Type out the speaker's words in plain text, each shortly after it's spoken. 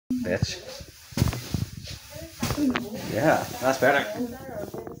bitch. Yeah, that's better.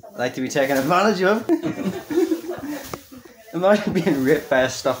 Like to be taken advantage of. Imagine being raped by a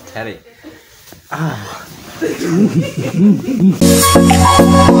stuffed teddy. Ah.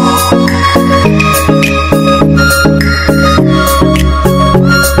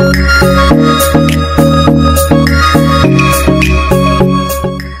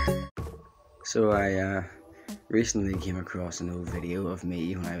 So I recently came across an old video of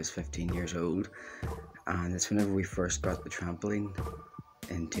me when I was 15 years old, and it's whenever we first got the trampoline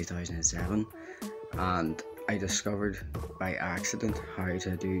in 2007, and I discovered by accident how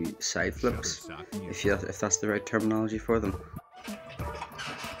to do side flips, if that's the right terminology for them.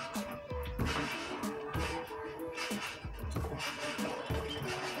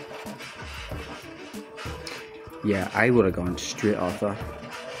 Yeah, I would have gone straight off that.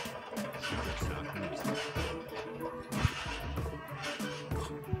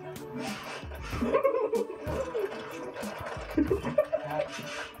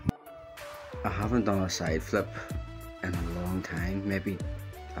 I haven't done a side flip in a long time, maybe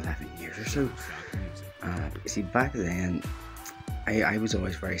 11 years or so. See, back then, I was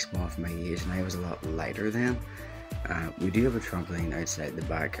always very small for my age, and I was a lot lighter then. We do have a trampoline outside the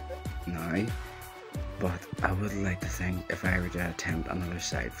back now, but I would like to think if I were to attempt another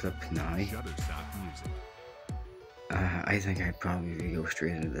side flip now, I think I'd probably go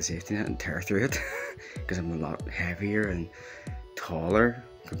straight into the safety net and tear through it, because I'm a lot heavier and taller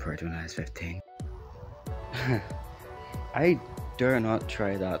compared to when I was 15. I dare not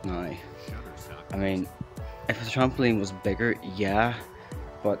try that now. I mean, if the trampoline was bigger, yeah,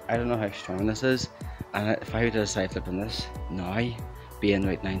 but I don't know how strong this is, and if I did a side flip in this now, being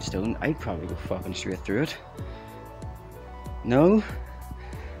like 9 stone, I'd probably go fucking straight through it. No?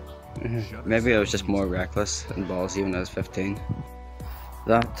 Maybe I was just more reckless and ballsy when I was 15.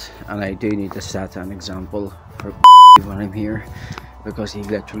 That, and I do need to set an example for when I'm here, because he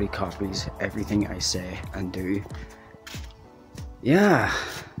literally copies everything I say and do. Yeah,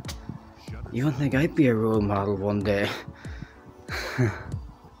 you wouldn't think I'd be a role model one day.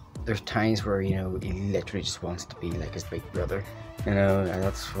 There's times where, you know, he literally just wants to be like his big brother, you know, and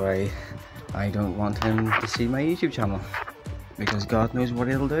that's why I don't want him to see my YouTube channel, because God knows what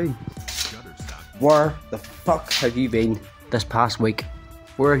he'll do. Where the fuck have you been this past week?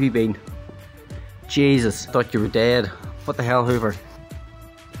 Where have you been? Jesus, thought you were dead. What the hell, Hoover?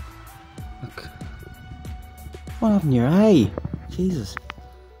 Look. What happened to your eye? Jesus.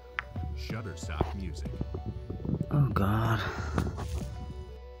 Oh God.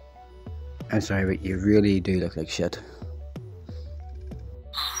 I'm sorry, but you really do look like shit.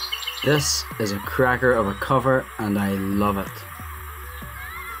 This is a cracker of a cover, and I love it.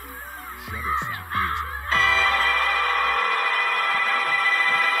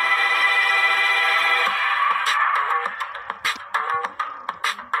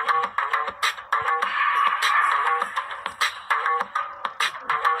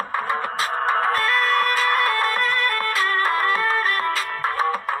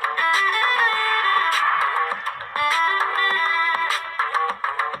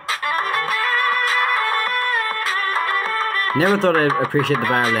 Never thought I'd appreciate the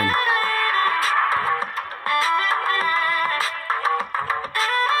violin.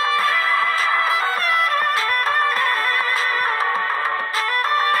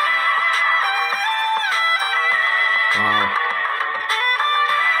 Wow.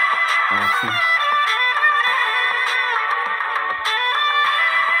 Awesome.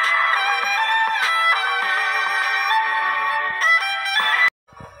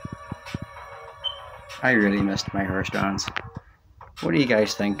 I really missed my hair strands. What do you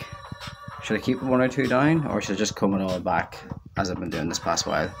guys think? Should I keep one or two down, or should I just comb it all back as I've been doing this past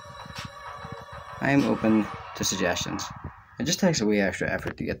while? I'm open to suggestions. It just takes a wee extra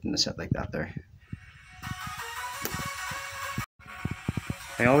effort to get them to sit like that there.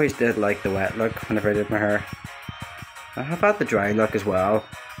 I always did like the wet look whenever I did my hair. I have had the dry look as well.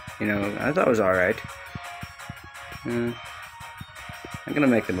 You know, I thought it was alright. I'm gonna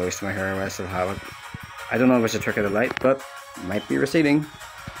make the most of my hair while I still have it. I don't know if it's a trick of the light, but it might be receding.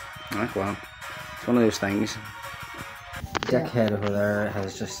 Ah, well, it's one of those things. Dickhead over there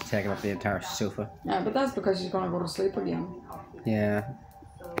has just taken up the entire sofa. Yeah, but that's because she's gonna go to sleep again. Yeah.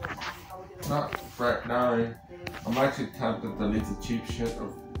 Not right now. I'm actually tempted to leave the cheap shit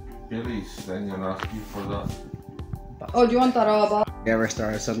of Billy's thing and ask you for that. Oh, do you want that all about? You ever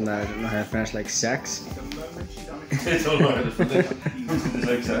started something that I didn't know how to finish, like sex? It's all right, it's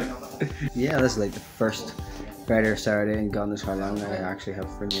like sex. Yeah, this is like the first Friday or Saturday and God knows how long I actually have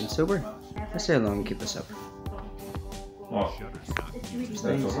remained sober. Let's see how long I keep this up. What? That's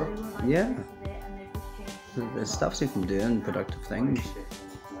over. Yeah. It stops you from doing productive things.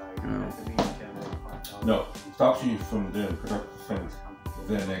 You know. No, stops you from doing productive things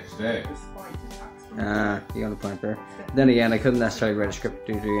the next day. You got a point there. Then again, I couldn't necessarily write a script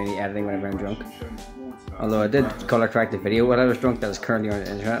to do any editing whenever I'm drunk. Although I did color correct the video when I was drunk that is currently on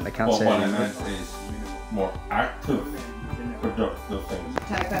the internet. I can't Well, say what I anything. meant is more active productive things.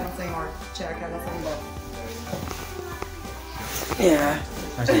 Type anything or check anything, but Yeah.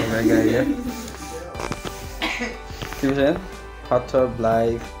 That's not a very good idea. You were saying? Hot tub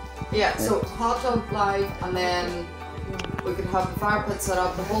live. yeah. So hot tub live, and then we could have the fire pit set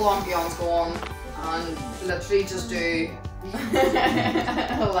up, the whole ambiance go on, and literally just do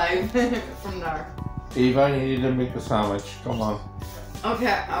live from there. Eva, you need to make the sandwich. Come on.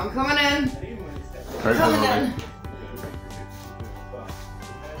 Okay, I'm coming in. Right Coming away.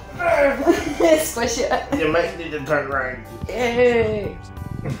 in. Squish it. You might need to turn around. Yay!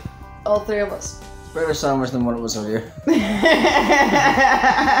 All three of us. Better sandwich than what it was earlier.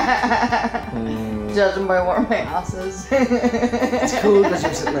 Judging by where my ass is. It's cool because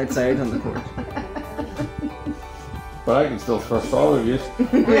you're sitting outside on the porch. But I can still trust all of you.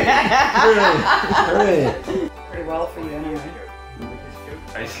 Pretty well for you anyway.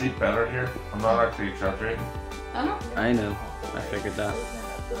 I sleep better here. I'm not actually exaggerating. I know. I know. I figured that.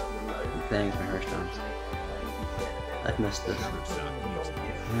 I'm playing for her stamps. I've missed this.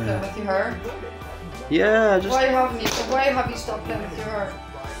 With your hair? Yeah, just. Why have you stopped playing with your hair?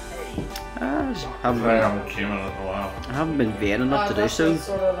 I just haven't I been, haven't came in a while. I haven't been vain enough to do That's so.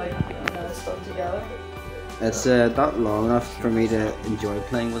 sort of like stuck together. It's not long enough for me to enjoy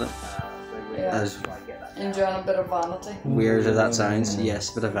playing with it. Yeah. As Enjoying a bit of vanity. weird as that sounds, yes,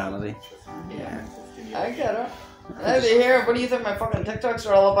 bit of vanity. Yeah. I get it. Now they hear, what do you think my fucking TikToks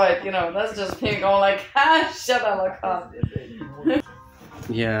are all about? You know, that's just me going like, ah, shut up, look up.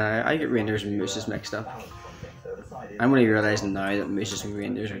 Yeah, I get reindeers and mooses mixed up. I'm only realising now that mooses and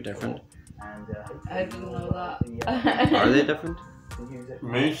reindeers are different. I didn't know that. Are they different?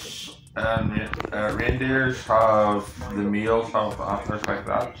 Moose and reindeers have, the males have antlers like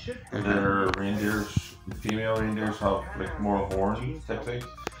that. Their reindeers, female reindeers have like more horns type thing.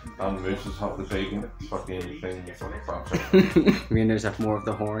 And mooses have the big fucking thing with Reindeers have more of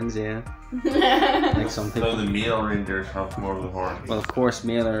the horns, yeah. Like some people. So the male reindeers have more of the horns. Well, of course,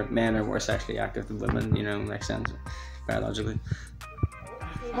 men are more sexually active than women, you know, makes sense biologically.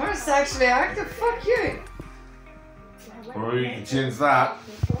 More sexually active? Fuck you. Well, you can change that.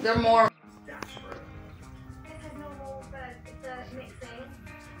 They're more.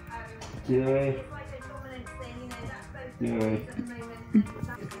 Yeah. Yeah.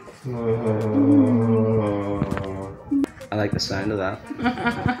 I like the sound of that.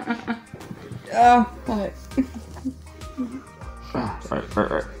 Oh, okay.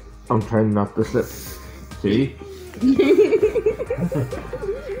 Alright. I'm trying not to slip. See?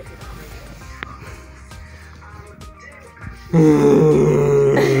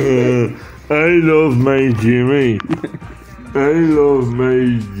 I love my Jimmy. I love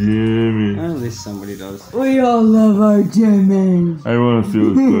my Jimmy. At least somebody does. We all love our Jimmy. I want to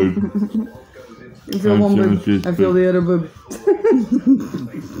feel his boob. I feel one boob. I feel the other boob.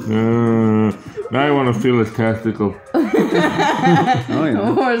 Now I want to feel his testicle. Oh,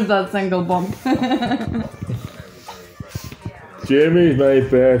 yeah. Where's that single bump? Jimmy's my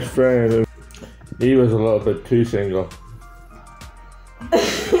best friend. He was a little bit too single.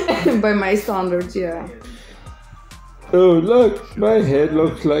 By my standards, yeah. Oh look, my head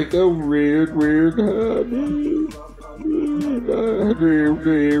looks like a weird head.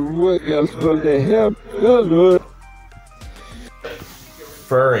 What else will they have?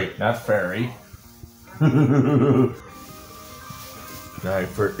 Furry, not fairy. Now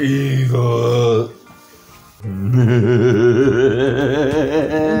for evil.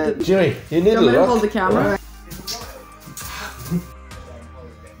 Jimmy, you need to Want me to look. hold the camera?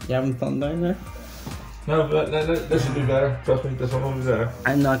 You having fun down there? No, this will be better. Trust me, this one will be better.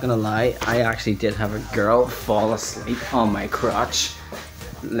 I'm not gonna lie, I actually did have a girl fall asleep on my crotch.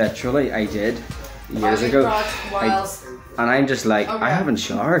 Literally, I did. Years ago. And I'm just like, I haven't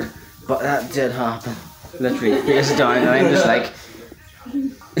showered. But that did happen. Literally, face down, and I'm just like...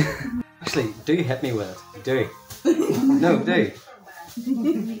 Actually, do hit me with it. Do. No, do.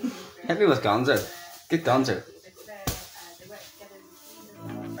 Hit me with Gonzo. Get Gonzo.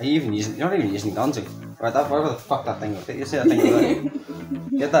 Are you even using... You're not even using Gonzo. Right, that, whatever the fuck that thing is. You see that thing over there?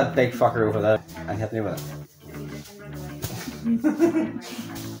 Get that big fucker over there and hit me with it.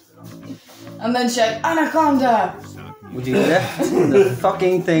 And then shout, Anaconda! Would you lift the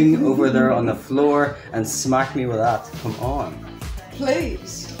fucking thing over there on the floor and smack me with that? Come on.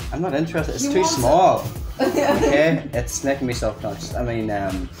 please. I'm not interested. It's You too want small. Okay, it's making me self-conscious. I mean,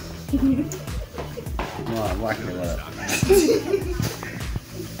 no, I'm whacking me with it.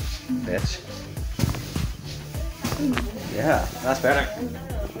 Bitch. Yeah, that's better.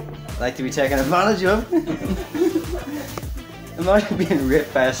 Like to be taken advantage of. Imagine being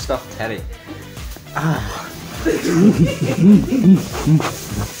raped by a stuffed teddy. Ah.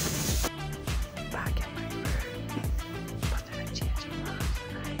 Back in my room. But then I changed my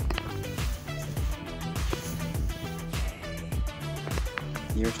mind.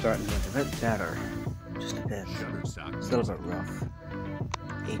 You're starting to look a bit better. Just a bit. Still a bit rough.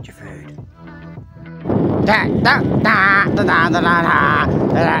 Eat your food.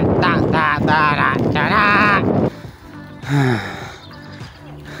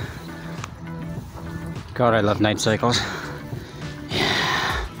 God, I love night cycles.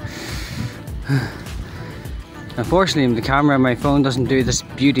 Yeah. Unfortunately, the camera on my phone doesn't do this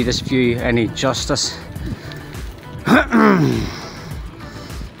view any justice.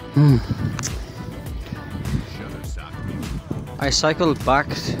 I cycled back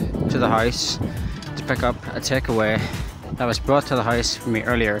to the house to pick up a takeaway that was brought to the house for me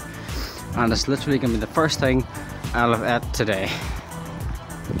earlier, and it's literally going to be the first thing I'll have ate today.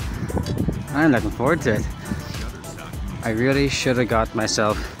 I'm looking forward to it. I really should have got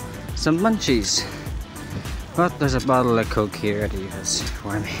myself some munchies, but there's a bottle of Coke here at Eva's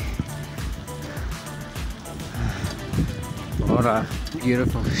for me. What a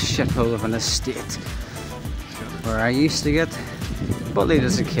beautiful shithole of an estate, where I used to get bullied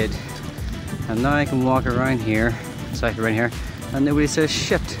as a kid, and now I can walk around here, cycle around here, and nobody says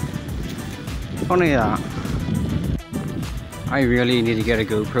shit. Funny that. I really need to get a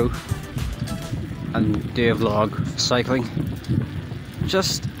GoPro and do a vlog cycling,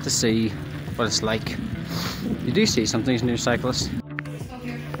 just to see what it's like. You do see some things in new cyclists.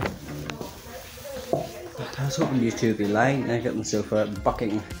 I was hoping you two would be lying naked on the sofa,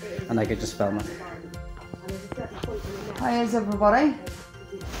 bucking, and I could just film it. Hi, is everybody?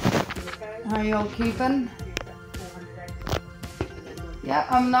 How are you all keeping? Yeah,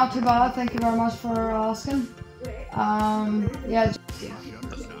 I'm not too bad. Thank you very much for asking. Yeah.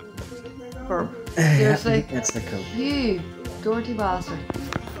 Seriously? It's the Coke. You dirty bastard.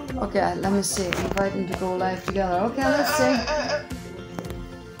 Okay, let me see. Invite them to go live together. Okay, let's see.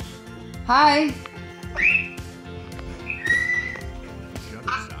 Hi.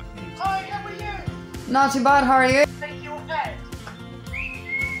 Hi, how are you? Not too bad. How are you? Thank you, okay.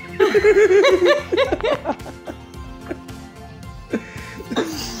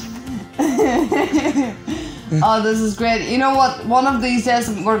 Oh, this is great. You know what? One of these days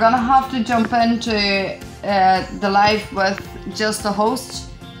we're gonna have to jump into the live with just the host.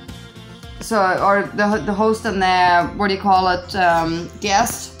 So, or the host and the, what do you call it,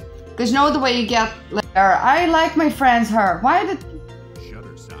 guest. Because you know the way you get there. I like my friend's hair. Why did...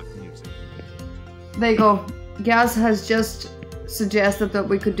 There you go. Gaz has just suggested that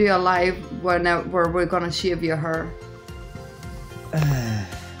we could do a live where we're gonna shave your hair.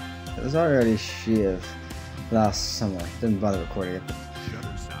 It was already shaved last summer. Didn't bother recording it.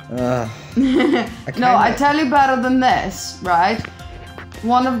 No, I tell you better than this, right?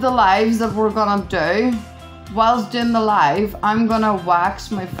 One of the lives that we're gonna do, whilst doing the live, I'm gonna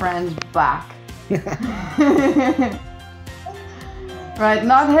wax my friend's back. Right,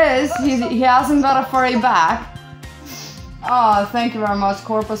 not his. He hasn't got a furry back. Oh, thank you very much,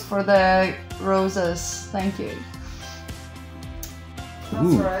 Corpus, for the roses. Thank you.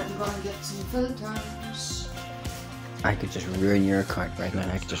 That's alright, we're gonna get some filters. I could just ruin your account right now.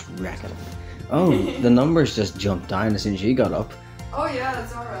 I could just wreck it. Oh, the numbers just jumped down as soon as you got up. Oh yeah,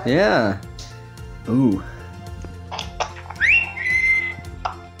 that's alright. Yeah. Ooh.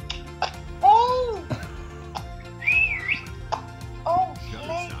 Oh! Oh,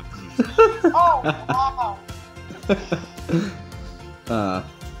 please. Oh, wow.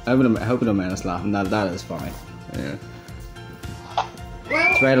 I hope you don't mind us laughing. That is funny. Yeah.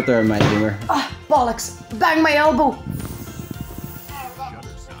 Well, It's right up there in my humor. bollocks! Bang my elbow!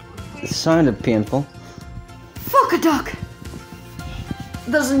 It sounded painful. Fuck a duck!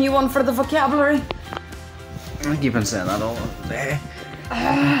 There's a new one for the vocabulary. I keep on saying that all day.